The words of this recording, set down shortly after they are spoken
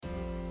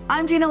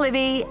I'm Gina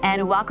Livy,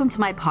 and welcome to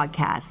my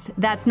podcast.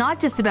 That's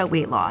not just about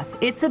weight loss.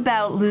 It's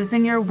about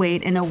losing your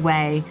weight in a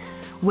way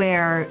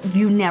where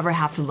you never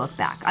have to look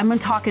back. I'm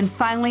talking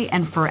finally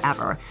and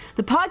forever.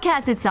 The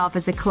podcast itself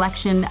is a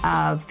collection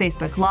of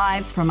Facebook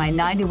Lives from my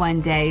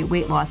 91-day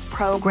weight loss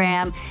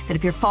program that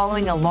if you're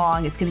following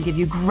along, it's going to give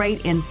you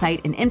great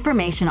insight and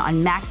information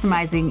on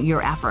maximizing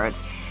your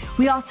efforts.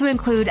 We also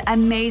include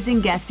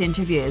amazing guest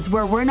interviews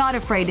where we're not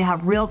afraid to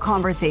have real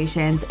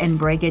conversations and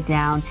break it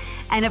down.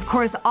 And of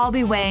course, I'll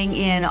be weighing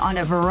in on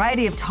a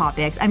variety of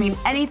topics. I mean,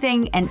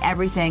 anything and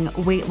everything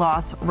weight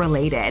loss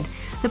related.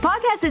 The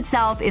podcast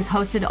itself is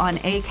hosted on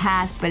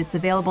Acast, but it's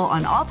available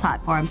on all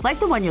platforms like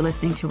the one you're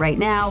listening to right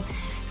now,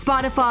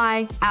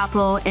 Spotify,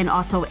 Apple, and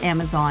also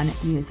Amazon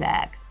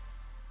Music.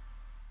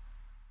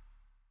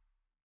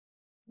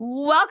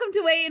 Welcome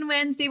to Weigh In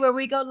Wednesday, where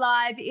we go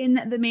live in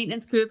the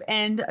maintenance group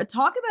and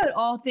talk about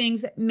all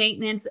things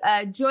maintenance.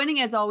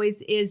 Joining, as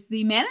always, is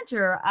the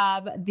manager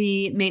of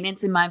the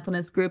maintenance and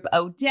mindfulness group,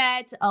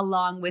 Odette,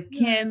 along with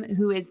Kim,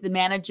 who is the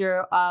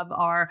manager of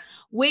our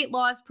weight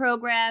loss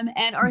program.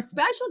 And our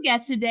special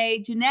guest today,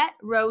 Jeanette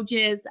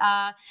Roges,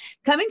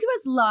 coming to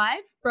us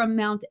live from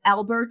Mount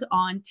Albert,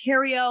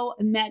 Ontario.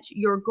 Met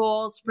your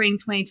goal spring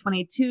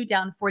 2022,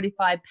 down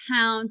 45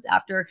 pounds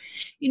after,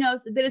 a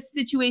bit of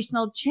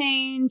situational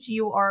change.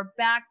 You are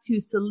back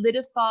to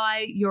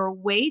solidify your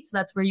weight. So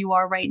that's where you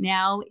are right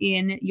now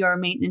in your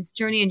maintenance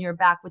journey, and you're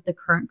back with the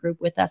current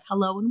group with us.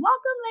 Hello and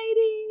welcome,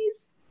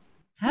 ladies.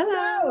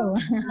 Hello.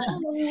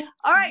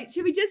 All right.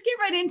 Should we just get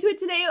right into it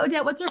today?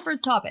 Odette, what's our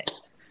first topic?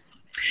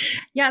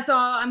 Yeah, so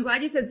I'm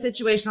glad you said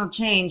situational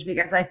change,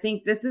 because I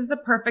think this is the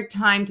perfect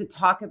time to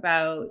talk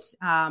about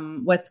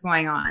what's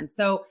going on.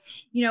 So,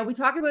 we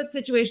talk about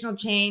situational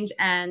change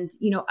and,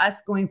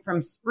 us going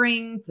from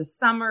spring to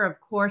summer. Of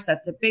course,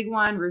 that's a big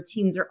one.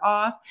 Routines are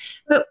off.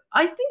 But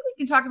I think we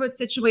can talk about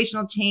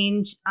situational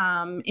change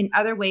in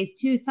other ways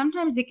too.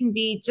 Sometimes it can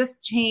be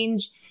just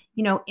change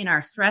in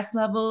our stress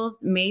levels,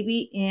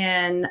 maybe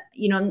in,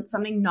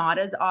 something not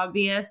as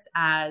obvious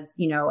as,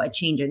 a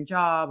change in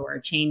job or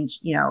a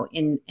change,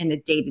 in a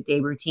day-to-day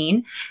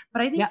routine.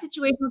 But I think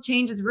situational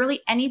change is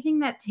really anything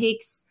that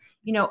takes,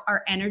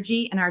 our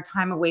energy and our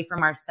time away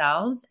from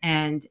ourselves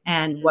and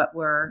what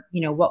we're,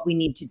 what we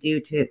need to do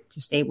to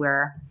stay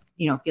where,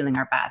 feeling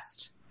our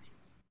best.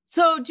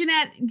 So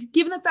Jeanette,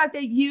 given the fact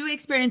that you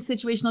experienced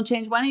situational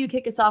change, why don't you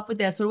kick us off with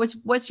this? Or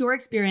what's your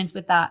experience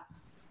with that?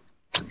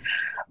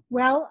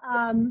 Well,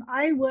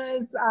 I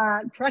was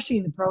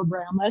crushing the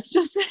program. Let's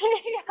just say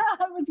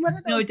I was one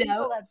of those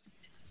people that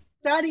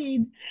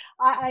studied.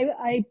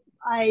 I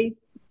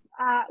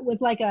was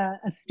like a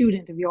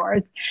student of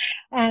yours,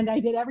 and I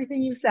did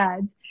everything you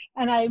said.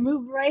 And I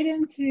moved right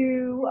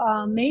into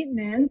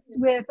maintenance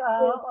with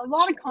a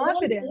lot of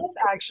confidence,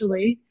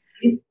 actually.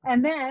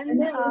 And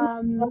then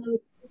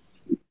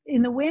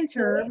in the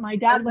winter, my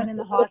dad went in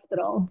the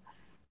hospital,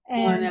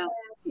 and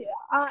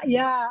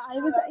I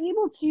was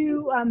able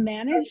to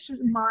manage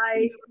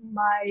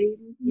my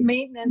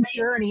maintenance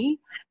journey,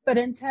 but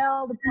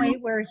until the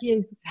point where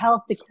his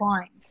health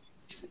declined.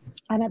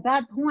 And at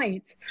that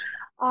point,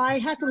 I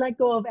had to let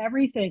go of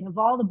everything, of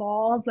all the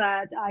balls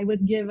that I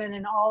was given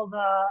and all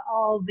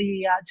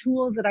the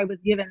tools that I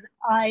was given.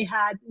 I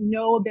had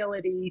no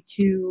ability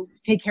to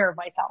take care of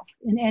myself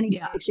in any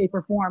way, shape,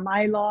 or form.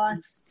 I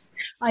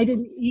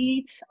didn't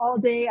eat all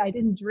day. I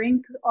didn't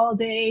drink all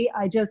day.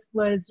 I just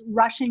was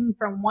rushing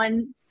from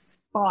one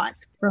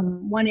spot,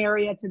 from one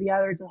area to the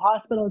other, to the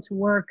hospital, to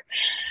work.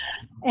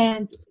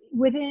 And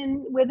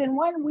within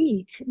 1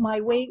 week, my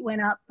weight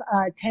went up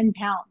 10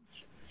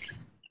 pounds.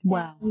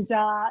 Wow. And,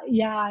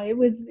 it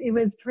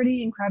was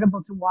pretty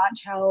incredible to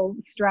watch how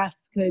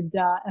stress could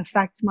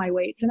affect my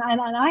weights. And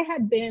I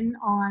had been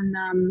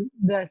on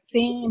the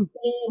same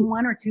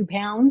 1 or 2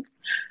 pounds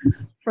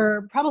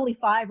for probably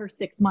 5 or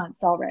 6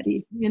 months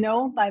already,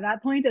 by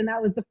that point. And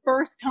that was the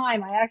first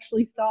time I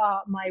actually saw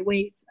my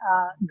weight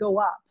go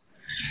up.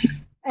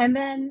 And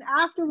then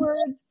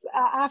afterwards,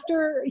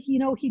 after he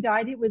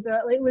died, it was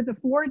a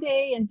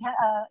 4-day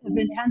of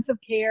intensive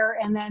care,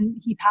 and then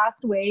he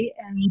passed away.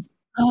 And it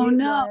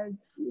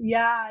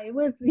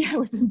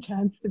was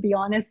intense, to be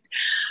honest.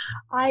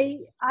 I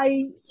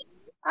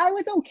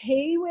was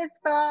okay with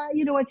a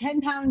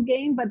 10-pound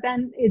gain, but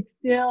then it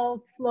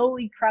still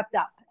slowly crept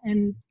up,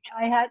 and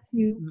I had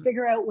to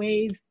figure out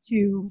ways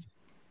to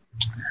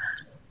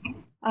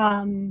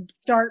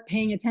start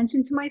paying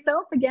attention to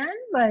myself again,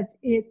 but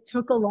it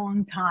took a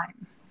long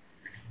time.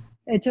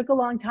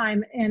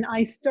 And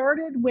I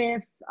started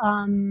with,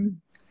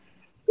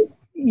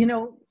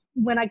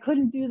 when I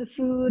couldn't do the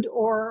food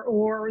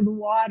or the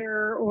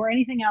water or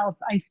anything else,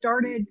 I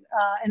started,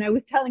 and I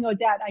was telling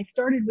Odette, I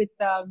started with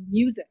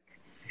music.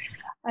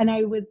 And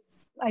I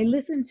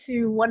listened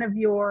to one of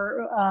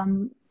your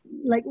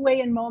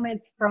weigh-in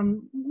moments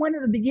from one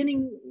of the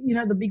beginning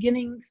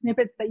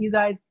snippets that you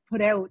guys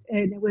put out,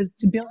 and it was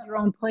to build your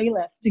own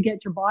playlist to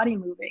get your body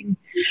moving.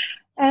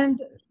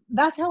 And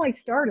that's how I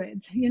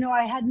started.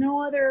 I had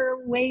no other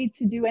way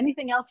to do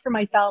anything else for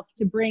myself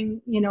to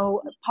bring,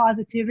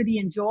 positivity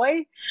and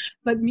joy,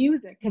 but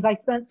music, because I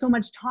spent so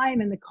much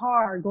time in the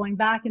car going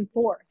back and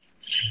forth.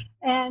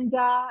 And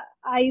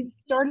I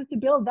started to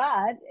build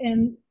that,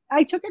 and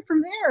I took it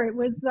from there. It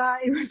was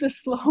a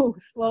slow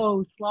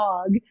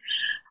slog.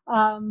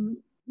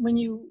 When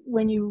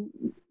you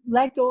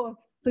let go of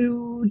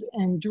food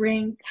and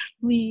drink,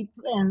 sleep,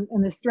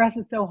 and the stress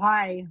is so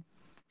high,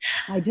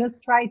 I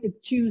just tried to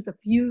choose a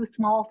few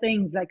small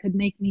things that could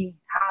make me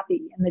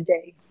happy in the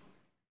day.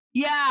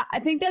 Yeah, I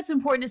think that's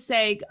important to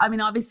say. I mean,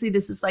 obviously,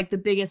 this is like the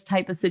biggest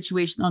type of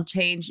situational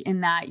change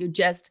in that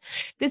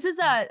this is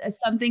a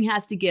something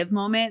has to give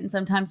moment. And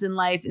sometimes in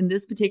life, in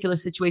this particular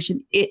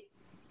situation,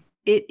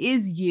 it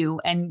is you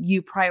and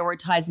you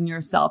prioritizing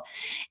yourself.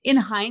 In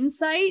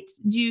hindsight,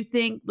 do you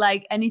think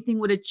like anything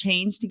would have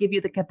changed to give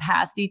you the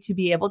capacity to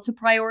be able to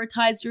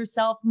prioritize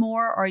yourself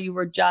more? Or you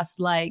were just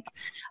like,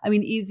 I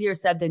mean, easier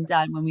said than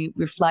done when we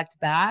reflect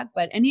back,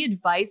 but any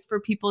advice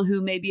for people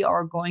who maybe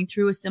are going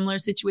through a similar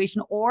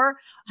situation or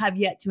have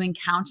yet to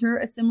encounter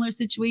a similar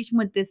situation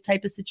with this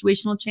type of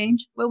situational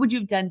change? What would you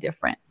have done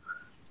different?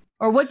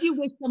 Or what do you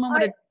wish someone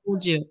would have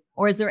told you?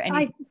 Or is there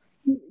any?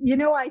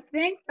 I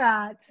think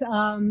that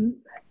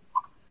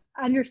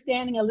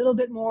understanding a little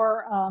bit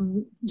more,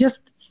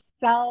 just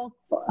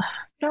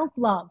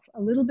self-love,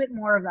 a little bit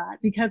more of that,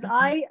 because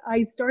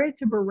I started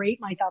to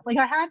berate myself. Like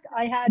I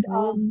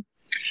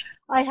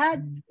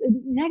had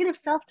negative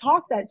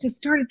self-talk that just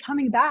started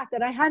coming back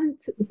that I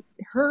hadn't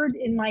heard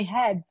in my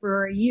head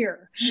for a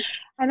year.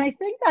 And I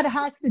think that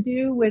has to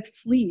do with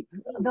sleep.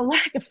 The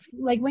lack of,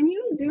 like, when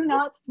you do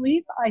not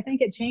sleep, I think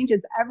it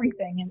changes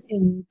everything.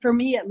 And for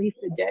me, at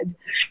least it did,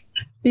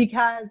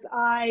 because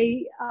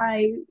I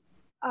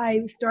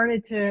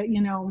started to,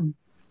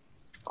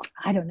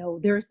 I don't know.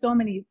 There are so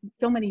many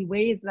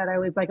ways that I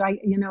was like,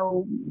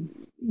 you're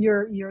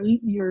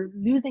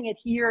losing it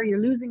here,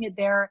 you're losing it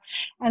there.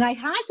 And I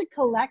had to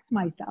collect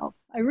myself.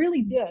 I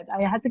really did.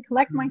 I had to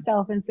collect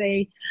myself and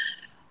say,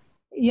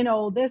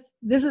 this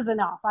is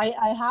enough.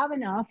 I have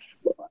enough.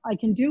 I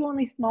can do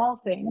only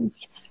small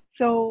things.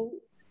 So,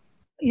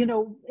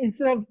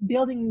 instead of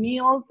building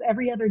meals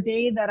every other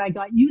day that I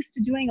got used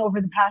to doing over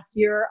the past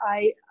year,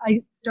 I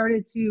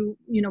started to,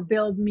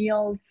 build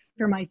meals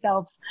for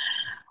myself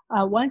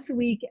once a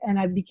week, and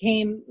I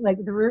became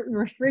like the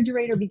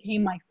refrigerator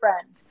became my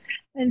friend,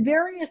 and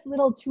various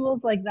little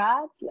tools like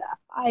that.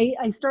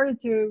 I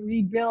started to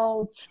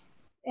rebuild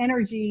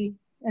energy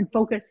and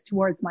focus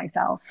towards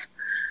myself.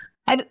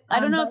 I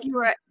don't know if you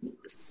were.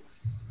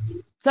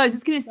 So I was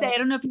just going to say, I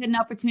don't know if you had an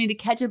opportunity to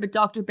catch it, but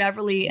Dr.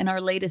 Beverly in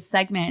our latest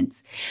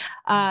segment,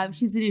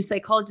 she's the new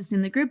psychologist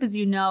in the group, as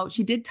you know,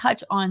 she did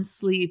touch on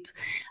sleep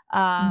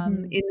in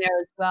there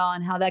as well,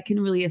 and how that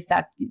can really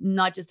affect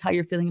not just how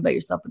you're feeling about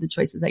yourself, but the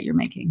choices that you're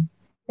making.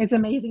 It's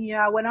amazing.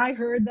 Yeah. When I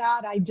heard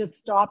that, I just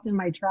stopped in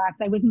my tracks.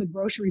 I was in the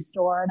grocery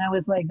store and I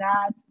was like,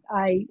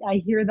 I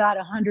hear that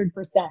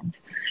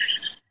 100%.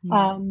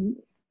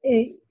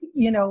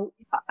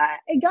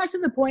 It got to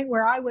the point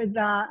where I was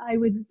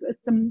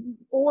some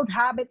old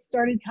habits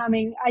started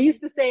coming. I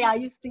used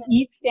to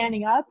eat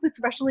standing up,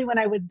 especially when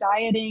I was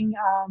dieting,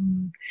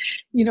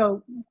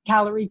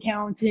 calorie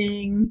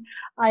counting.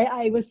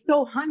 I was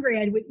so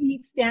hungry, I would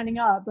eat standing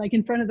up, like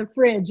in front of the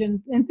fridge,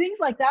 and things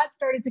like that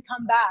started to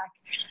come back.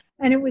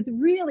 And it was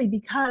really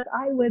because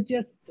I was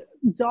just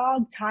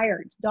dog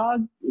tired.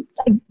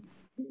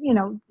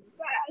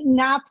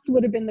 Naps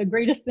would have been the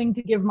greatest thing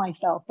to give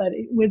myself, but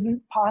it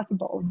wasn't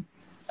possible.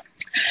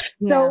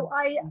 Yeah. So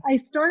I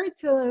started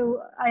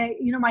to,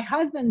 my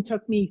husband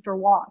took me for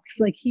walks.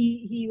 Like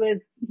he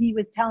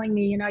was telling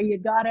me, you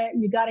gotta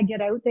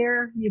get out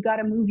there, you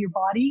gotta move your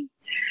body.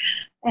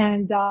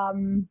 And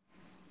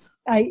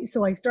I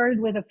started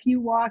with a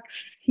few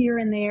walks here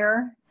and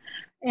there.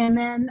 And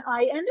then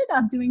I ended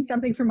up doing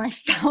something for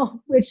myself,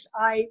 which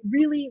I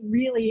really,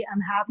 really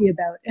am happy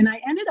about. And I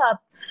ended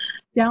up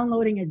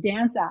downloading a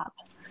dance app.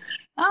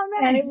 Oh,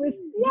 nice. And it was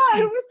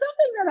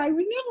something that I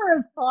would never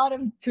have thought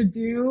of to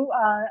do.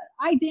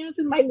 I dance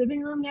in my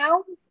living room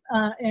now,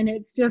 and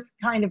it's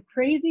just kind of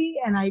crazy.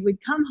 And I would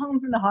come home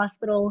from the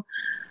hospital.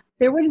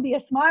 There wouldn't be a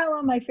smile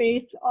on my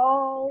face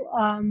all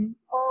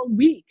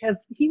week,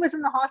 because he was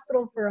in the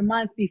hospital for a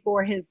month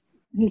before his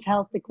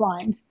health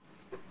declined.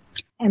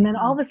 And then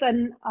all of a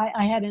sudden,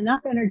 I had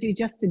enough energy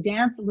just to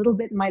dance a little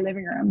bit in my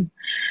living room.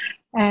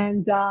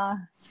 And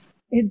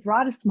it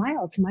brought a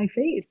smile to my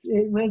face.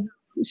 It was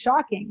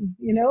shocking,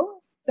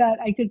 that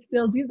I could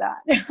still do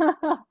that.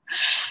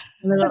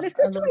 But the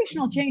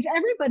situational change,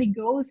 everybody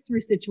goes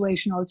through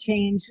situational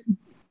change.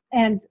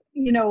 And,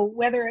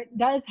 whether it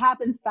does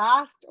happen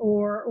fast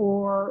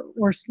or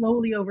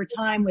slowly over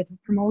time with a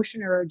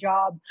promotion or a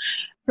job.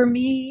 For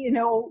me,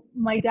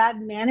 my dad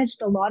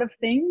managed a lot of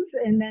things,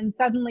 and then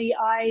suddenly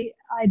I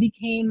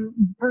became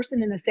the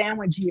person in the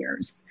sandwich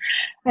years.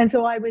 And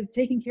so I was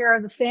taking care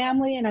of the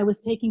family and I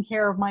was taking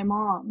care of my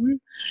mom.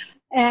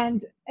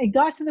 And it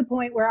got to the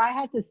point where I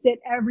had to sit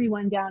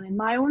everyone down in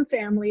my own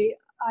family.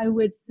 I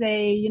would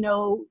say,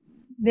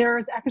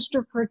 there's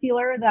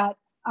extracurricular that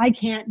I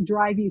can't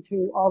drive you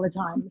to all the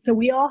time. So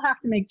we all have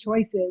to make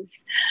choices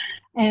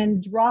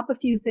and drop a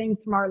few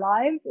things from our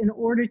lives in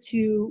order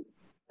to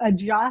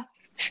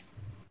adjust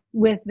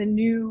with the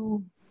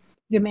new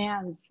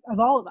demands of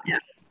all of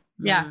us.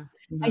 Yeah.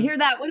 Mm-hmm. I hear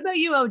that. What about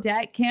you,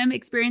 Odette? Kim,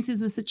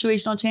 experiences with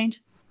situational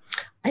change?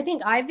 I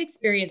think I've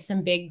experienced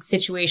some big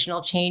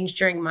situational change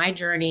during my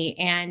journey.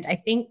 And I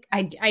think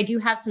I do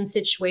have some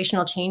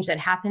situational change that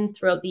happens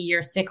throughout the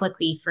year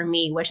cyclically for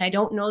me, which I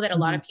don't know that a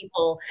lot of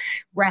people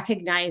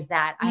recognize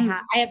that.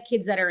 I have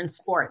kids that are in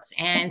sports,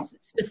 and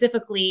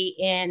specifically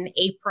in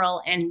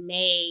April and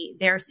May,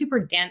 they're super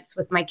dense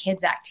with my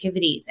kids'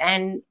 activities.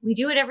 And we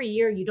do it every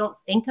year. You don't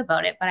think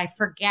about it, but I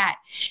forget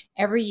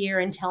every year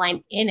until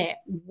I'm in it,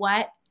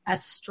 what a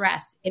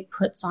stress it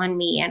puts on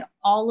me and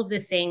all of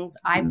the things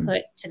I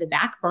put to the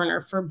back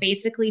burner for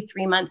basically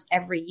 3 months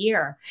every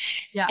year.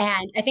 Yeah.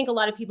 And I think a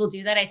lot of people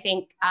do that. I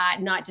think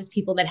not just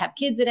people that have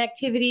kids and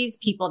activities,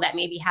 people that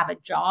maybe have a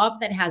job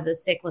that has a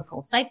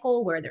cyclical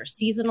cycle where there's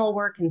seasonal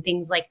work and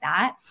things like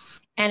that.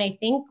 And I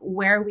think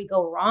where we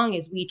go wrong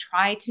is we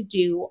try to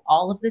do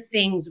all of the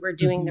things we're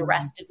doing the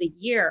rest of the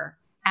year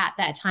at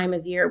that time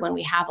of year when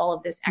we have all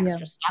of this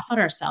extra stuff on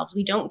ourselves.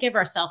 We don't give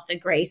ourselves the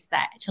grace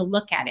that to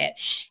look at it.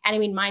 And I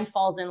mean, mine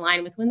falls in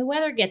line with when the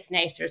weather gets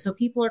nicer. So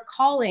people are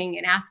calling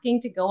and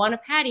asking to go on a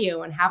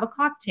patio and have a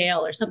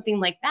cocktail or something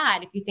like that.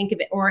 If you think of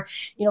it, or,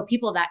 you know,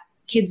 people that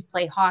kids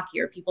play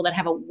hockey or people that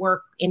have a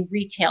work in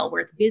retail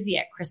where it's busy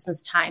at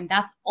Christmas time.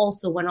 That's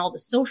also when all the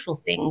social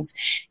things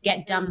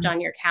get dumped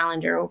on your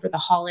calendar over the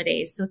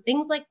holidays. So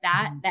things like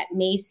that, that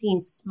may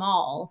seem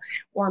small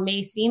or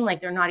may seem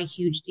like they're not a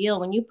huge deal.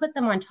 When you put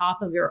them on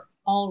top of your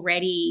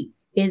already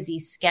busy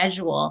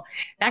schedule,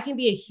 that can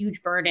be a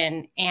huge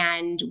burden.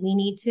 And we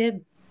need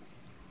to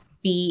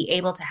be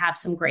able to have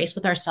some grace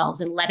with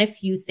ourselves and let a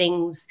few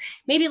things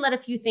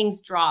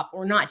drop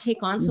or not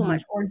take on so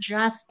much, or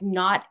just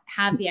not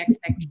have the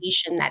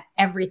expectation that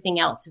everything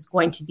else is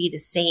going to be the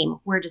same.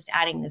 We're just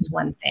adding this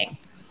one thing.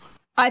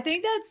 I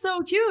think that's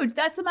so huge.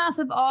 That's a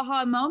massive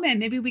aha moment.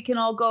 Maybe we can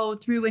all go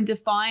through and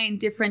define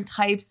different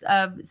types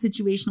of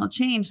situational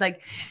change,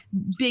 like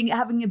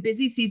having a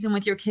busy season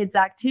with your kids'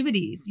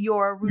 activities.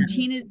 Your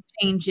routine is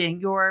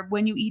changing.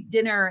 When you eat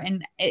dinner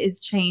and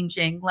is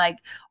changing, like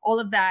all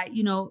of that,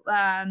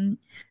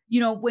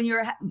 when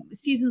you're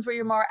seasons where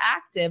you're more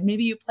active,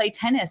 maybe you play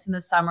tennis in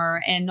the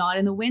summer and not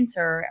in the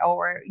winter,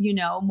 or,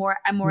 more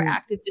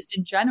active just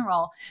in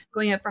general,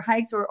 going out for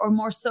hikes or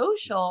more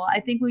social. I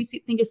think when we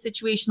think of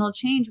situational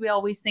change, we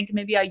always think,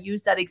 maybe I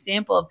use that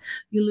example of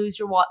you lose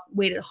your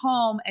weight at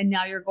home and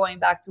now you're going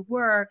back to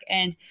work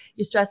and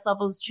your stress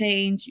levels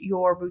change,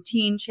 your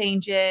routine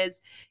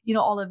changes,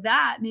 all of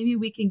that. Maybe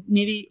we can,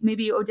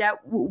 maybe Odette,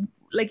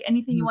 like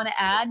anything you want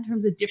to add in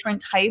terms of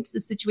different types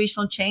of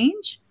situational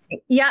change?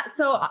 Yeah.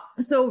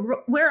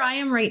 So where I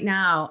am right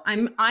now,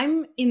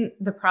 I'm in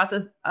the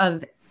process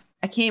of,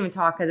 I can't even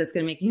talk because it's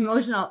going to make me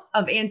emotional,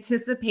 of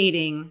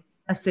anticipating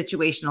a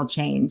situational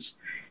change.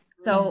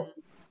 So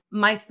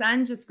my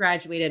son just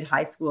graduated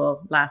high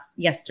school last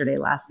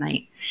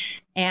night.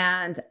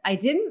 And I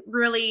didn't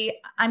really,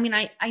 I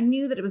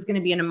knew that it was going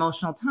to be an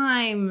emotional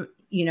time.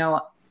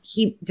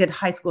 He did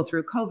high school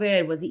through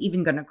COVID. Was he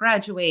even going to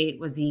graduate?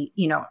 Was he,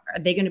 are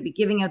they going to be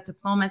giving out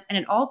diplomas? And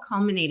it all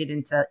culminated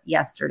into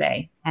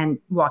yesterday and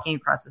walking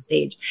across the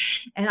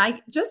stage. And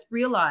I just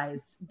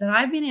realized that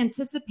I've been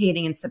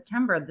anticipating in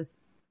September, this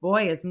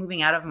boy is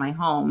moving out of my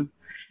home.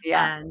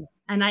 Yeah.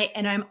 And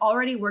I'm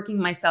already working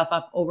myself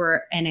up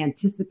over an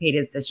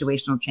anticipated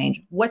situational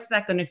change. What's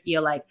that going to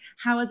feel like?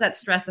 How is that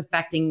stress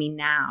affecting me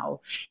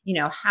now?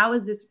 How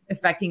is this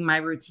affecting my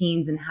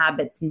routines and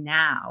habits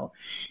now?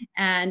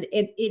 And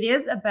it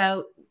is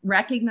about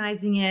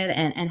recognizing it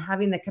and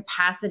having the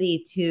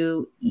capacity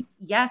to,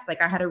 yes, like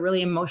I had a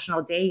really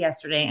emotional day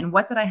yesterday. And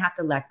what did I have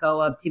to let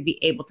go of to be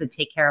able to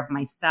take care of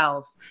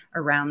myself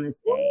around this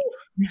day?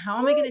 And how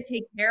am I going to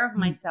take care of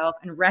myself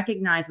and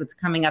recognize what's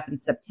coming up in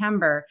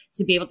September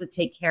to be able to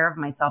take care of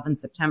myself in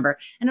September?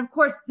 And of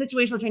course,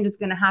 situational change is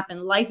going to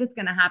happen. Life is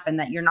going to happen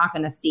that you're not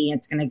going to see.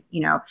 It's going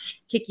to,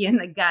 kick you in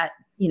the gut,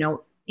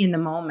 in the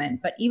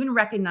moment. But even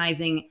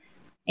recognizing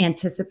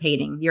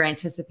you're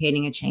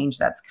anticipating a change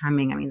that's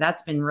coming.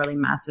 That's been really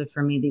massive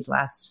for me these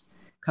last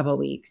couple of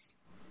weeks.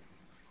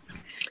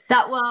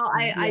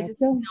 I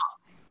just know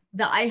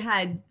that I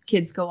had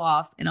kids go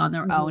off and on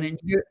their own, and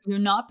you're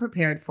not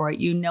prepared for it.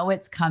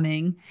 It's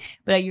coming,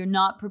 but you're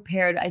not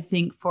prepared, I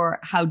think, for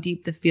how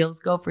deep the feels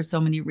go for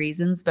so many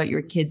reasons, but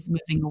your kids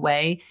moving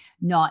away,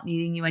 not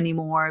needing you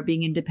anymore,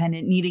 being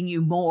independent, needing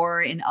you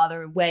more in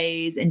other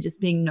ways, and just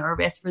being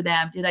nervous for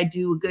them. Did I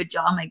do a good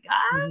job? Oh my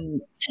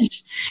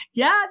gosh.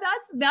 Yeah,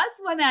 that's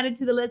one added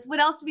to the list. What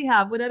else do we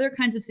have? What other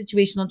kinds of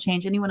situational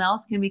change? Anyone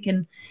else? We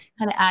can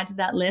kind of add to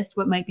that list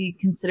what might be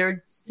considered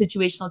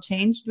situational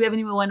change? Do we have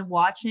anyone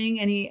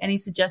watching? Any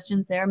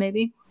suggestions there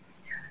maybe?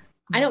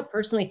 I know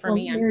personally for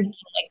me, I'm thinking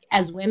like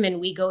as women,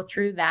 we go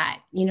through that,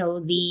 you know,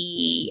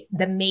 the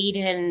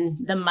maiden,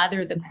 the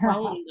mother, the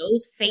crone,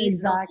 those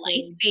phases, those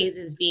life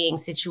phases being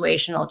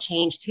situational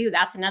change too.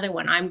 That's another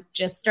one. I'm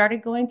just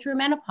started going through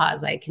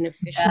menopause. I can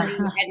officially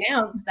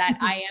announce that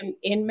I am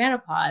in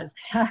menopause,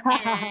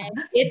 and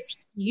it's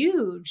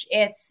huge.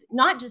 It's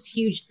not just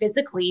huge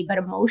physically, but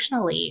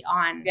emotionally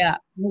on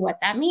what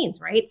that means.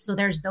 Right. So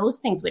there's those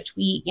things which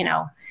we, you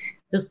know,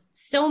 there's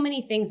so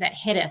many things that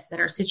hit us that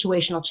are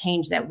situational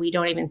change that we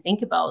don't even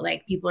think about.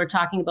 Like people are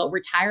talking about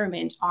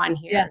retirement on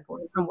here,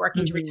 going from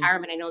working to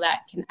retirement. I know that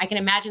I can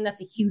imagine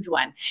that's a huge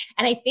one.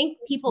 And I think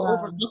people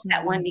overlook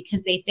that one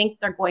because they think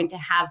they're going to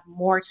have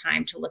more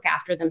time to look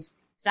after themselves.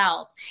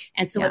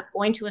 And so it's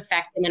going to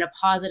affect them in a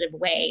positive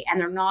way. And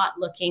they're not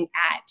looking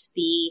at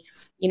the,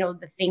 you know,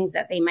 the things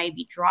that they might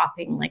be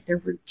dropping, like their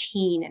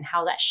routine and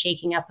how that's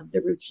shaking up of the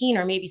routine,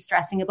 or maybe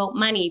stressing about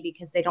money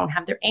because they don't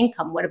have their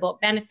income. What about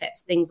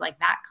benefits? Things like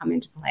that come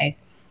into play.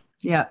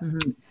 Yeah.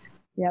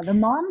 Yeah, the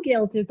mom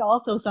guilt is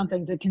also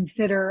something to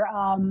consider.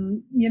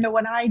 You know,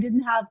 when I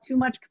didn't have too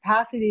much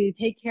capacity to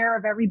take care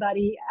of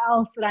everybody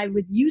else that I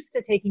was used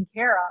to taking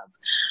care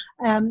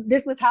of,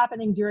 this was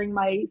happening during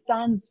my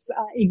son's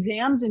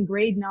exams in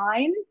grade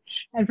 9.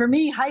 And for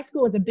me, high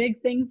school is a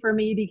big thing for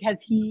me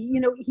because he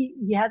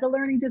has a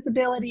learning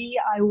disability.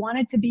 I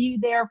wanted to be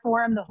there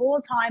for him the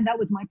whole time. That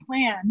was my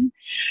plan.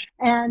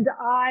 And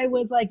I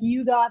was like,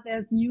 you got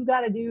this. You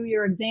got to do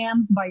your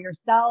exams by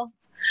yourself.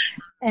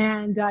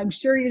 And I'm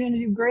sure you're going to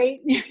do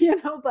great, you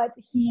know, but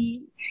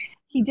he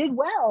did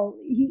well.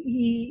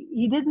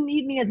 He didn't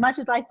need me as much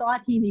as I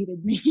thought he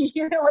needed me.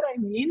 You know what I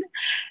mean?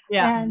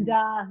 Yeah. And,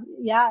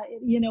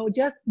 you know,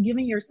 just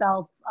giving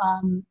yourself,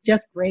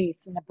 just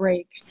grace and a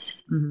break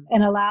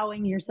and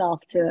allowing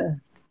yourself to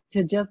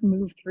just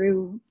move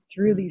through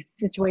these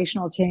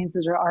situational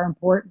changes are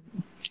important.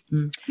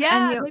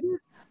 Yeah. And, maybe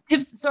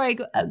tips. Sorry,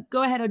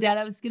 go ahead, Odette.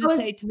 I was going to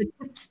say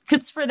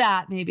tips for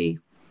that, maybe.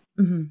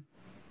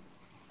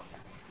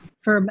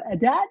 For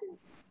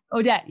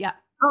Odette, yeah.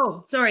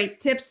 Oh, sorry.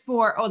 Tips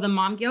for the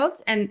mom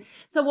guilt. And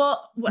so,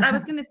 what I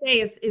was going to say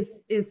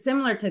is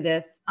similar to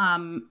this,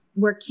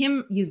 where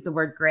Kim used the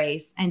word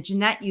grace and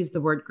Jeanette used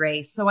the word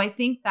grace. So I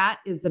think that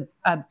is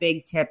a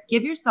big tip.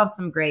 Give yourself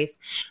some grace.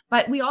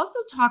 But we also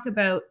talk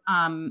about,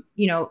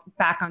 you know,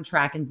 back on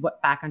track and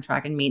what back on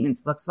track and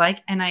maintenance looks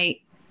like. And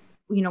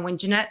when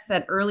Jeanette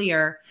said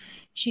earlier,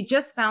 she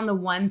just found the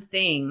one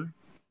thing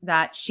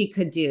that she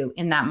could do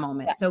in that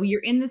moment. Yeah. So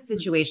you're in this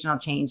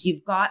situational change.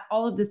 You've got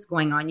all of this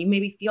going on. You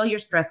maybe feel your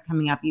stress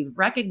coming up. You've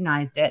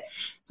recognized it.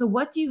 So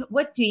what do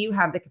you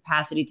have the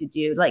capacity to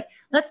do? Like,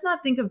 let's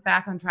not think of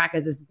back on track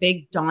as this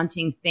big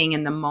daunting thing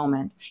in the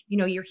moment. You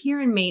know, you're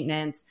here in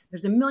maintenance.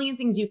 There's a million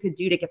things you could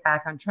do to get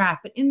back on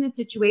track. But in this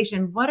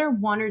situation, what are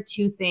one or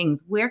two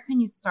things? Where can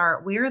you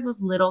start? Where are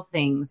those little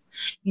things?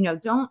 You know,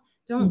 don't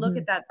look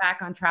at that back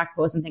on track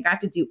post and think I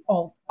have to do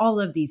all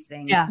of these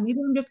things. Yeah. Maybe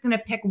I'm just going to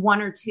pick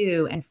one or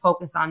two and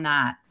focus on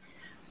that.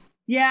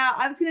 Yeah,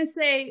 I was going to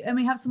say, and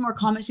we have some more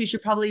comments we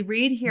should probably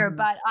read here,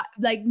 but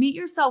like meet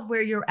yourself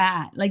where you're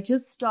at. Like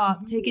just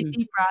stop, take a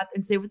deep breath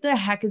and say, what the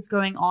heck is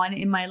going on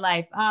in my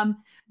life?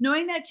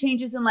 Knowing that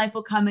changes in life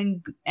will come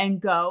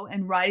and go,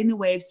 and riding the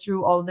waves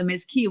through all of them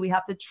is key. We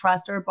have to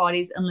trust our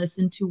bodies and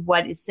listen to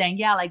what it's saying.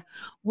 Yeah, like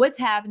what's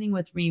happening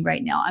with me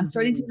right now? I'm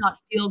starting to not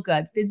feel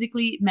good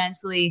physically,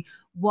 mentally.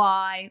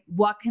 Why?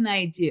 What can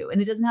I do?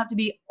 And it doesn't have to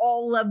be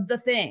all of the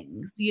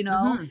things, you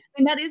know,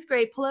 and that is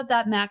great. Pull out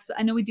that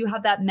I know we do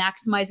have that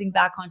maximizing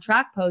back on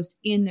track post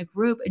in the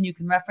group, and you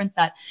can reference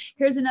that.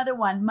 Here's another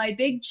one. My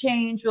big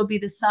change will be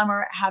the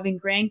summer,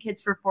 having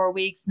grandkids for 4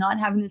 weeks, not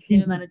having the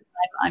same amount of time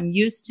I'm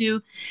used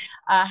to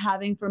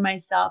having for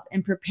myself,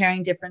 and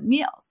preparing different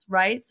meals,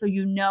 right? So,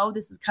 you know,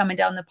 this is coming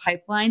down the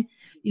pipeline.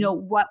 You know,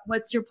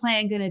 what's your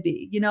plan going to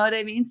be? You know what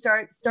I mean?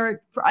 Start,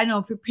 I don't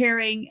know,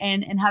 preparing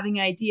and having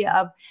an idea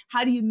of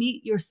how do you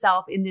meet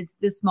yourself in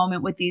this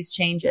moment with these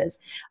changes?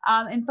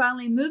 And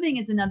finally, moving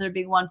is another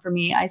big one for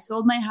me. I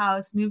sold my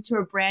house, moved to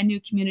a brand new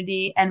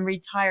community, and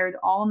retired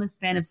all in the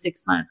span of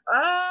 6 months.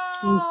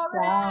 Oh,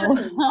 wow.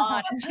 That's a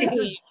lot of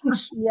change.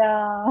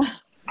 Yeah.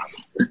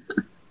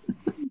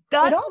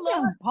 It all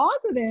sounds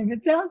positive.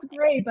 It sounds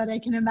great, but I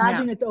can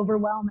imagine it's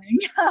overwhelming.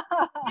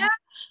 Yeah.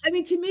 I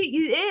mean, to me,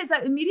 it is.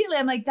 Immediately,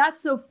 I'm like,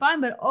 that's so fun,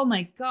 but oh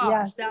my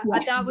gosh, that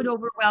would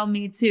overwhelm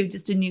me too.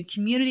 Just a new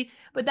community,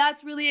 but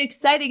that's really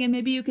exciting. And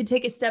maybe you could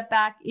take a step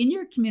back in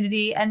your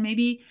community and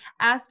maybe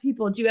ask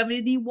people, do you have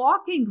any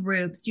walking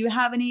groups? Do you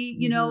have any,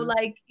 you know,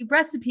 like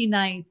recipe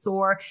nights,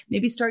 or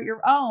maybe start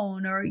your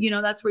own, or, you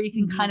know, that's where you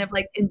can kind of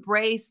like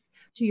embrace,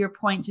 to your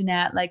point,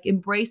 Jeanette, like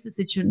embrace the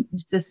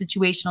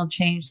situational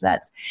change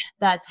that's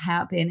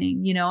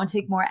happening, you know, and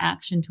take more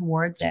action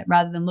towards it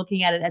rather than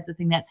looking at it as a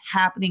thing that's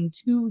happening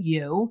to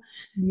you.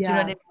 Yes. Do you know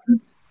what I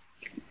mean?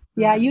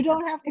 Yeah, you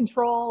don't have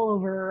control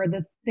over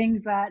the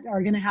things that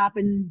are going to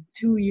happen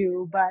to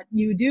you, but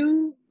you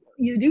do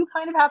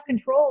kind of have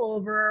control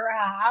over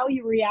how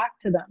you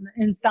react to them.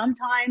 And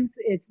sometimes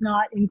it's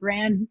not in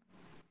grand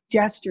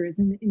gestures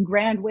in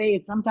grand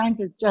ways. Sometimes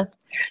it's just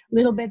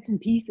little bits and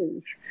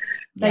pieces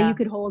that you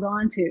could hold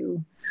on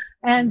to.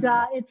 And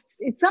it's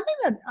something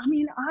that, I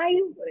mean,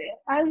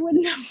 I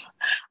wouldn't have,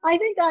 I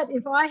think that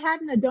if I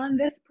hadn't have done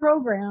this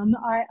program,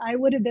 I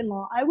would have been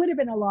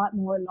a lot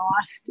more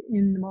lost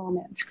in the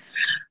moment,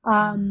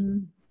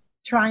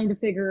 trying to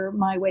figure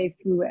my way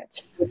through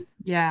it.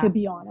 Yeah. To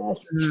be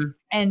honest.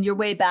 And your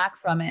way back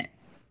from it.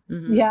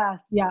 Mm-hmm.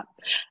 Yes. Yeah.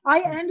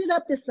 I ended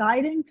up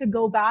deciding to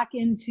go back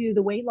into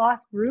the weight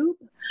loss group.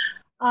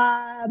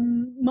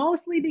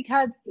 Mostly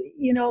because,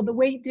 you know, the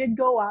weight did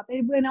go up.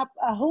 It went up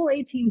a whole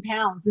 18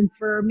 pounds. And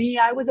for me,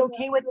 I was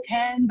okay with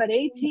 10, but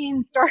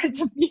 18 started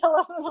to feel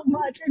a little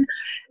much.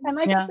 And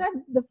like I said,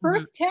 the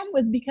first 10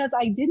 was because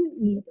I didn't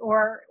eat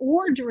or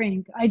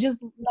drink. I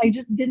just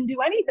didn't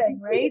do anything,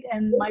 right?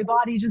 And my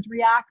body just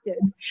reacted.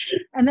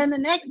 And then the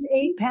next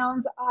 8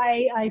 pounds,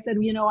 I said,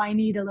 you know, I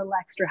need a little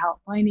extra help.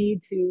 I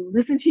need to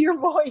listen to your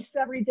voice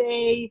every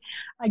day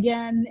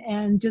again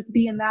and just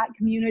be in that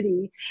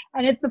community.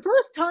 And it's the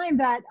first time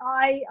that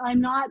I'm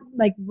not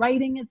like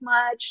writing as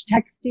much,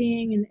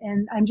 texting,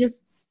 and I'm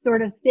just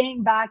sort of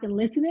staying back and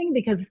listening,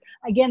 because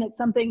again, it's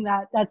something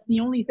that's the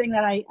only thing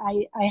that I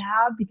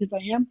have, because I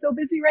am so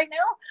busy right now.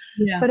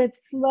 Yeah. But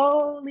it's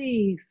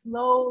slowly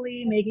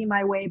making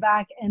my way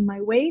back, and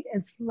my weight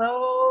is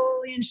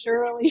slowly and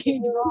surely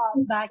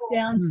dropped back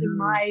down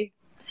to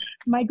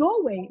my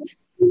goal weight.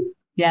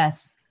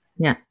 Yes.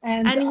 Yeah.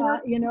 And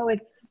you know,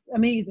 it's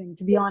amazing,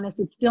 to be honest.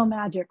 It's still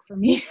magic for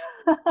me.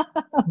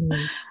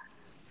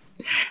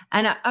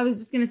 And I was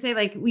just going to say,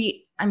 like,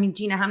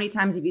 Gina, how many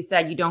times have you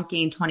said you don't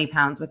gain 20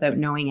 pounds without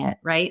knowing it,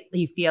 right?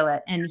 You feel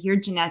it. And here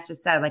Jeanette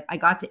just said, like, I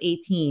got to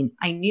 18.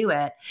 I knew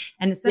it.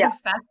 And instead of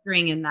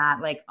festering in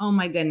that, like, oh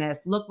my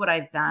goodness, look what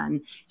I've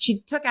done.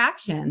 She took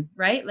action,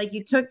 right? Like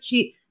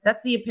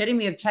that's the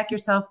epitome of check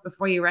yourself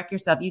before you wreck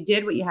yourself. You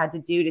did what you had to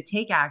do to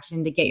take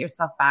action to get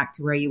yourself back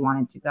to where you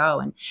wanted to go.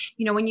 And,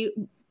 you know, when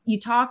you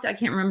talked, I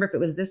can't remember if it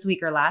was this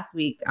week or last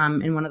week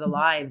in one of the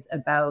lives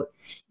about,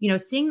 you know,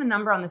 seeing the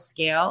number on the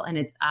scale and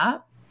it's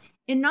up,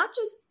 and not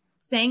just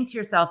saying to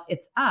yourself,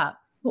 it's up,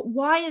 but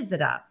why is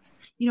it up?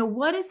 You know,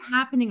 what is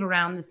happening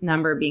around this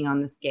number being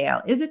on the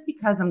scale? Is it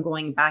because I'm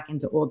going back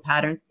into old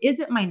patterns? Is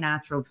it my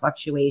natural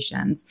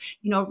fluctuations?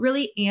 You know,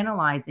 really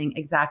analyzing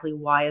exactly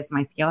why is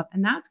my scale up?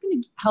 And that's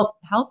going to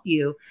help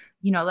you,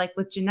 you know, like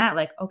with Jeanette,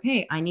 like,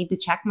 okay, I need to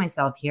check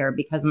myself here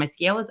because my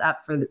scale is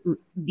up for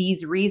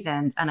these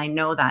reasons. And I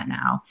know that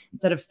now,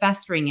 instead of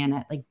festering in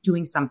it, like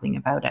doing something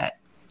about it.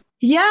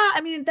 Yeah. I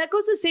mean, that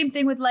goes the same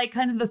thing with like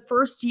kind of the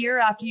first year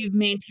after you've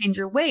maintained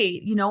your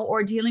weight, you know,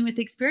 or dealing with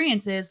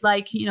experiences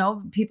like, you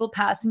know, people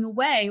passing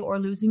away or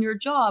losing your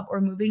job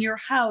or moving your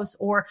house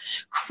or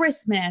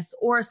Christmas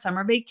or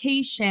summer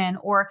vacation,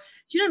 or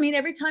do you know what I mean?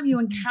 Every time you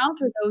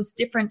encounter those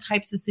different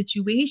types of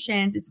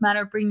situations, it's a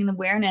matter of bringing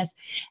awareness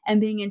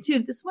and being in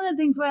tune. This is one of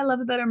the things what I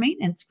love about our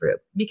maintenance group,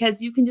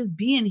 because you can just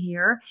be in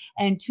here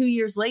and 2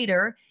 years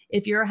later,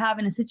 if you're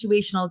having a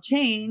situational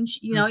change,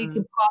 you know, you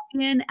can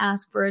pop in,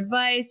 ask for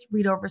advice,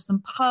 read over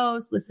some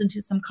posts, listen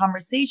to some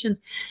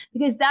conversations,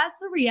 because that's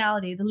the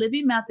reality. The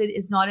living method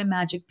is not a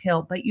magic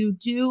pill, but you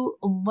do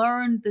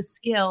learn the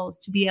skills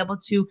to be able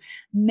to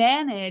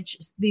manage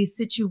these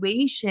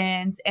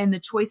situations and the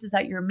choices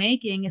that you're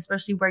making,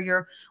 especially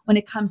when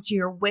it comes to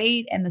your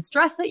weight and the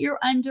stress that you're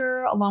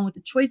under, along with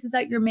the choices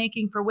that you're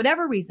making for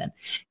whatever reason.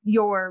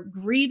 You're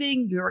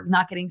grieving, you're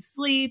not getting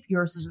sleep,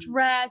 you're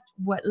stressed,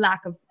 what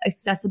lack of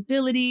accessibility,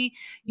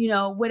 you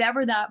know,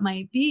 whatever that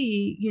might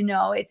be, you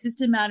know, it's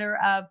just a matter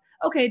of,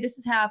 okay, this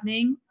is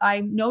happening.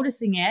 I'm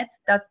noticing it.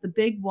 That's the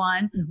big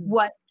one.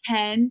 What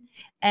can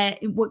and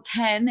what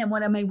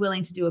am I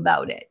willing to do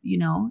about it, you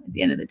know, at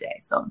the end of the day.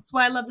 So that's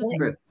why I love this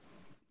group.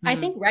 I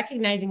think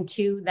recognizing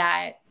too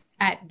that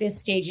at this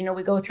stage, you know,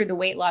 we go through the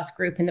weight loss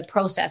group and the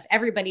process,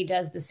 everybody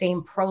does the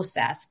same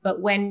process,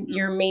 but when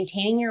you're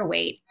maintaining your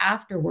weight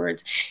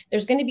afterwards,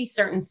 there's going to be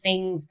certain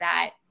things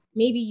that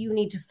maybe you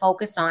need to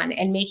focus on,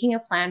 and making a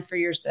plan for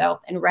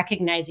yourself and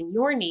recognizing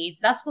your needs.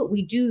 That's what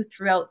we do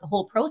throughout the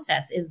whole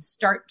process, is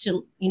start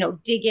to, you know,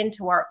 dig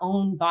into our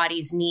own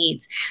body's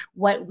needs,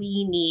 what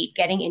we need,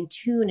 getting in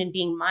tune and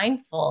being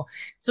mindful.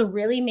 So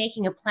really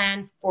making a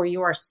plan for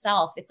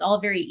yourself. It's all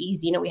very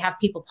easy. You know, we have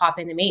people pop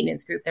in the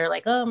maintenance group. They're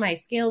like, oh, my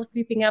scale is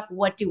creeping up.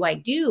 What do I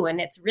do?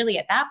 And it's really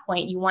at that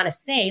point, you want to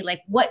say,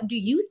 like, what do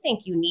you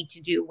think you need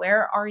to do?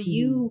 Where are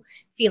you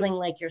feeling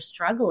like you're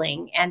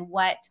struggling? And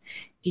what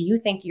do you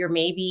think you're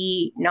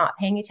maybe not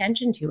paying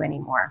attention to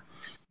anymore?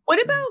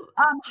 What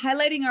about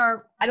highlighting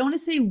our, I don't want to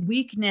say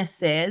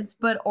weaknesses,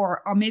 but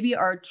or maybe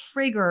our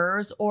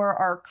triggers or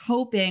our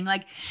coping?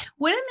 Like,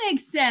 when it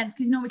makes sense,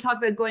 because, you know, we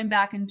talked about going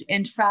back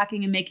and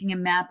tracking and making a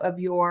map of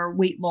your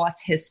weight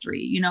loss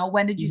history. You know,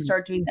 when did you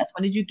start doing this?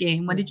 When did you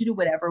gain? When did you do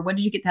whatever? When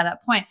did you get to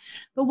that point?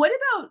 But what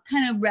about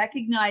kind of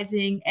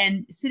recognizing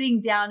and sitting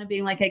down and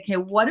being like, okay,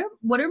 what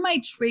are my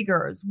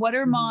triggers? What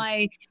are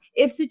my,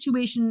 if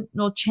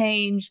situational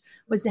change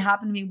was to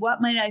happen to me,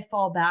 what might I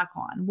fall back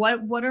on?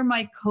 What are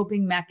my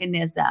coping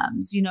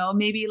mechanisms? You know,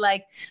 maybe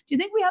like do you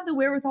think we have the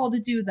wherewithal to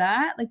do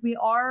that? Like we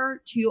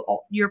are, to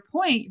your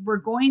point, we're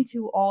going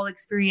to all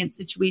experience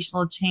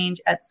situational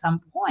change at some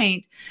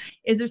point.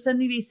 Is there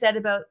something to be said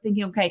about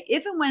thinking, okay,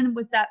 if and when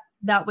was that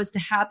was to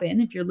happen,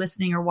 if you're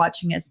listening or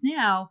watching us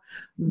now,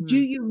 do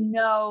you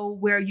know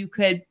where you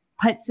could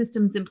put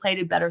systems in play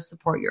to better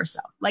support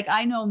yourself? Like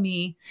I know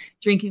me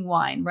drinking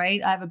wine,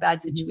 right? I have a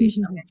bad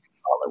situation. I'm going to drink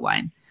all the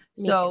wine.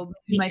 So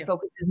my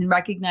focus is in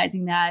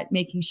recognizing that,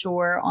 making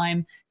sure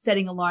I'm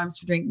setting alarms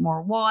to drink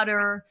more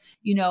water.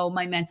 You know,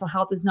 my mental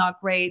health is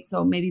not great.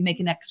 So maybe make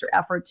an extra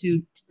effort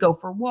to go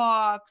for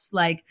walks.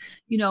 Like,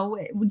 you know,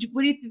 what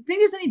do you think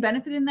there's any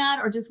benefit in that?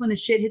 Or just when the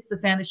shit hits the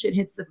fan,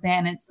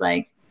 it's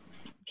like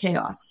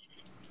chaos?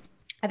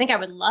 I think I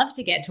would love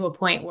to get to a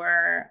point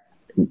where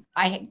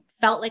I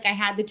felt like I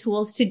had the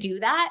tools to do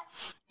that.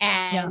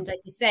 And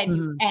like you said,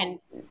 and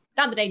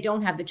not that I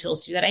don't have the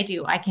tools to do that.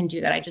 I can do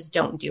that. I just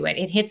don't do it.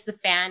 It hits the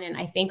fan. And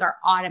I think our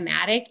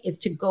automatic is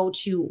to go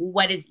to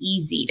what is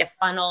easy, to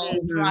funnel,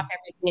 drop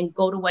everything and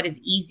go to what is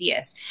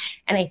easiest.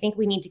 And I think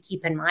we need to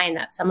keep in mind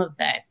that some of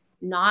the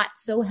not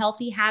so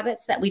healthy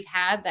habits that we've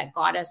had that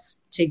got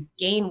us to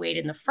gain weight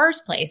in the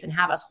first place and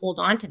have us hold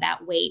on to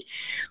that weight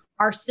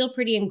are still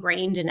pretty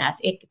ingrained in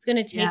us. It's going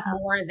to take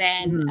more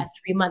than a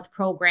 3-month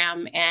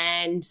program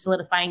and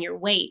solidifying your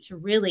weight to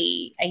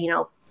really,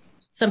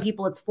 some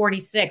people it's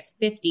 46,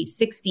 50,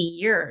 60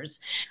 years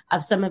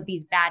of some of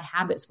these bad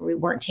habits where we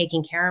weren't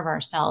taking care of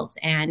ourselves.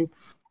 And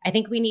I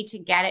think we need to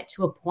get it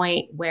to a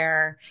point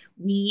where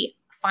we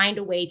find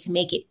a way to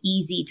make it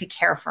easy to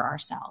care for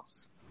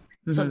ourselves.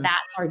 So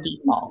that's our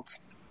default.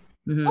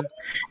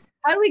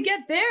 How do we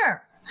get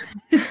there?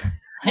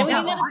 And we need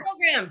another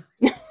program.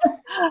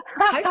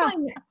 I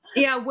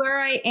find, where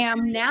I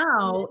am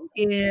now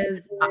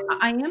is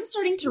I am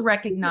starting to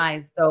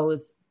recognize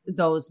those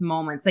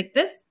moments. Like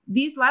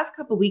these last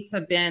couple of weeks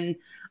have been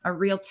a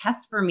real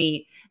test for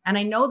me. And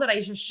I know that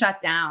I just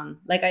shut down.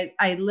 Like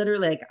I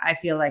literally, I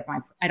feel like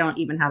I don't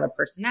even have a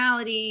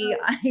personality.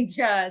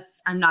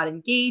 I'm not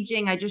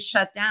engaging. I just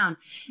shut down.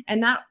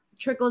 And that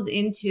trickles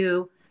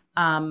into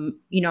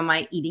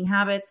my eating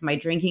habits, my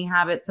drinking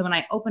habits. So when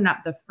I open up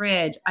the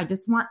fridge, I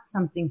just want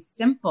something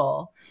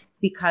simple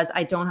because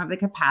I don't have the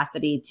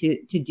capacity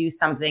to do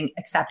something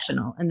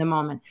exceptional in the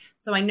moment.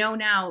 So I know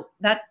now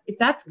that if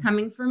that's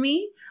coming for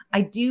me,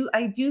 I do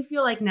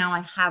feel like now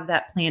I have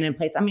that plan in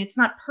place. I mean, it's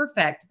not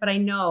perfect, but I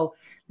know,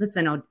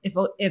 listen,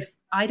 if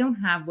I don't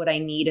have what I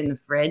need in the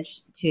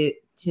fridge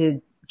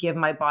to give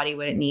my body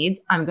what it needs,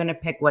 I'm going to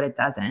pick what it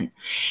doesn't.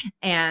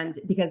 And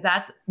because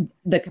that's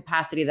the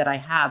capacity that I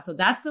have. So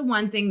that's the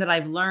one thing that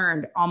I've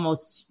learned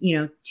almost,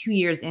 2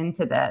 years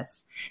into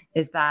this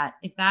is that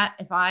if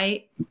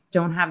I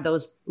don't have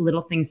those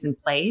little things in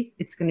place,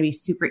 it's going to be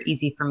super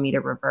easy for me to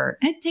revert.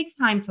 And it takes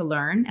time to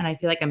learn. And I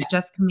feel like I'm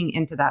just coming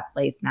into that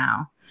place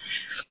now.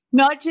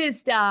 Not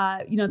just, through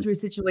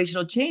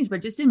situational change,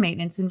 but just in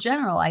maintenance in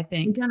general, I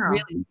think.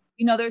 Really.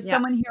 There's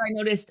someone here I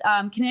noticed,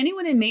 can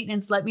anyone in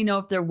maintenance let me know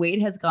if their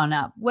weight has gone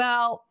up?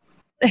 Well,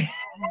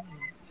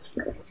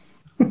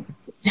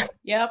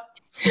 yep.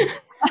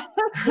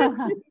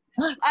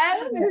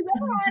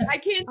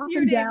 I can't see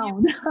your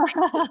down.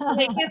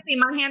 I can't see.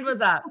 My hand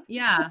was up.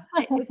 Yeah,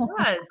 it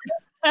was.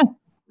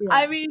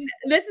 I mean,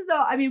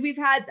 we've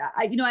had,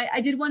 I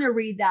did want to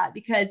read that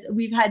because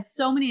we've had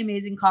so many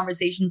amazing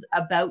conversations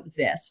about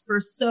this for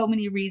so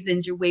many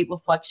reasons. Your weight will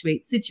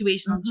fluctuate,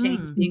 situational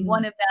change being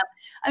one of them.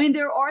 I mean,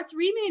 there are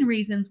 3 main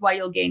reasons why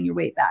you'll gain your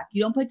weight back.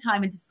 You don't put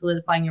time into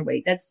solidifying your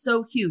weight. That's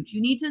so huge.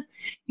 You need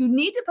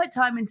to put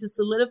time into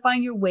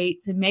solidifying your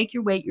weight to make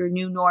your weight your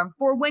new norm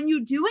for when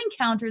you do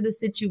encounter the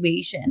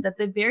situations. At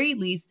the very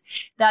least,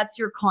 that's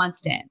your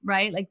constant,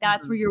 right? Like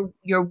that's where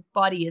your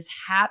body is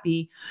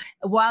happy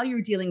while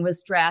you're dealing with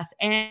stress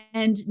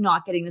and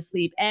not getting the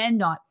sleep and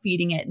not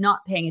feeding it,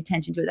 not paying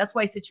attention to it. That's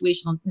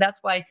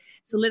why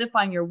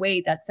solidifying your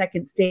weight, that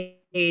second stage,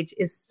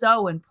 is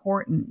so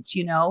important,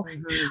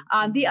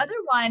 The other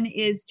one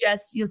is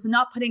just, so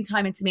not putting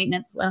time into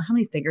maintenance. Well, how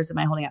many figures am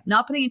I holding up?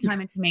 Not putting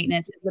time into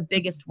maintenance is the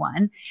biggest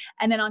one.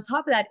 And then on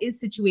top of that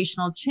is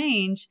situational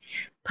change.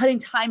 Putting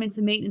time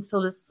into maintenance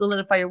to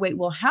solidify your weight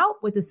will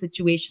help with the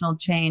situational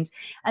change.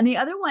 And the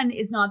other one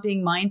is not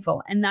being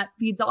mindful. And that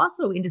feeds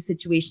also into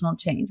situational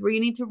change, where you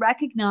need to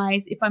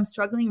recognize if I'm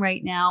struggling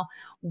right now,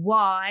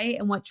 why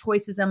and what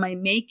choices am I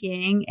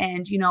making?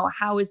 And,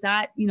 how is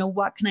that,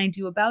 what can I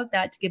do about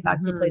that to get back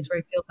to a place where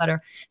I feel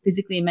better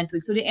physically and mentally?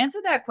 So to answer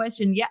that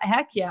question,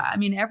 heck yeah. I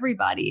mean,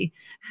 everybody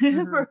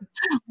for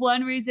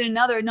one reason or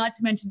another, not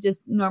to mention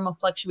just normal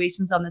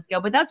fluctuations on the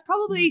scale, but that's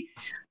probably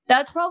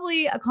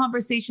a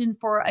conversation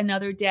for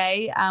another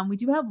day. We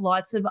do have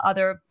lots of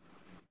other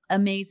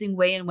amazing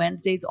Weigh-In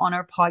Wednesdays on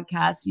our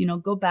podcast.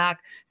 Go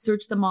back,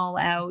 search them all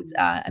out.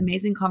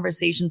 Amazing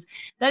conversations.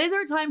 That is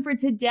our time for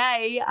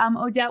today.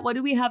 Odette, what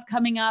do we have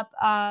coming up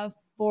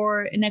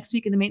for next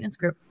week in the maintenance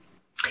group?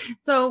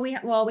 So we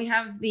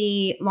have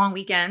the long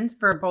weekend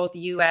for both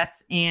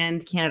US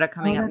and Canada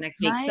coming up next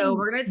week. So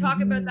we're going to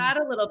talk about that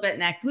a little bit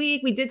next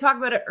week. We did talk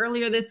about it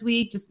earlier this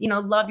week. Just,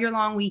 love your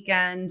long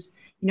weekend,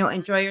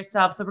 enjoy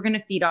yourself. So we're going to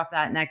feed off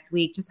that next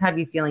week. Just have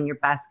you feeling your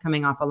best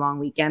coming off a long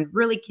weekend,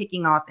 really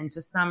kicking off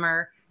into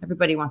summer.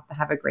 Everybody wants to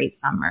have a great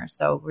summer.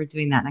 So we're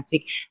doing that next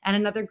week. And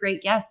another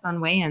great guest on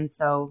weigh-in.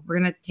 So we're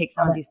going to take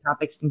some of these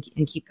topics and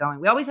keep going.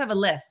 We always have a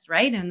list,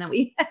 right? And then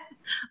we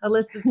a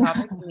list of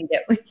topics and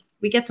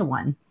we get to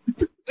one.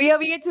 We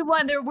get to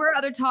one. There were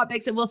other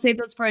topics and we'll save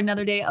those for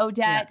another day.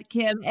 Odette,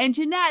 Kim, and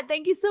Jeanette,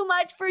 thank you so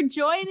much for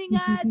joining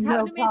us. No Have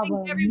an amazing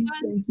problem. day, everyone.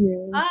 Thank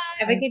you. Bye.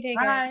 Have a good day,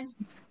 guys.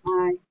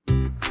 Bye.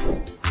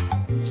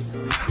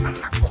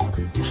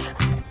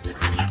 Bye.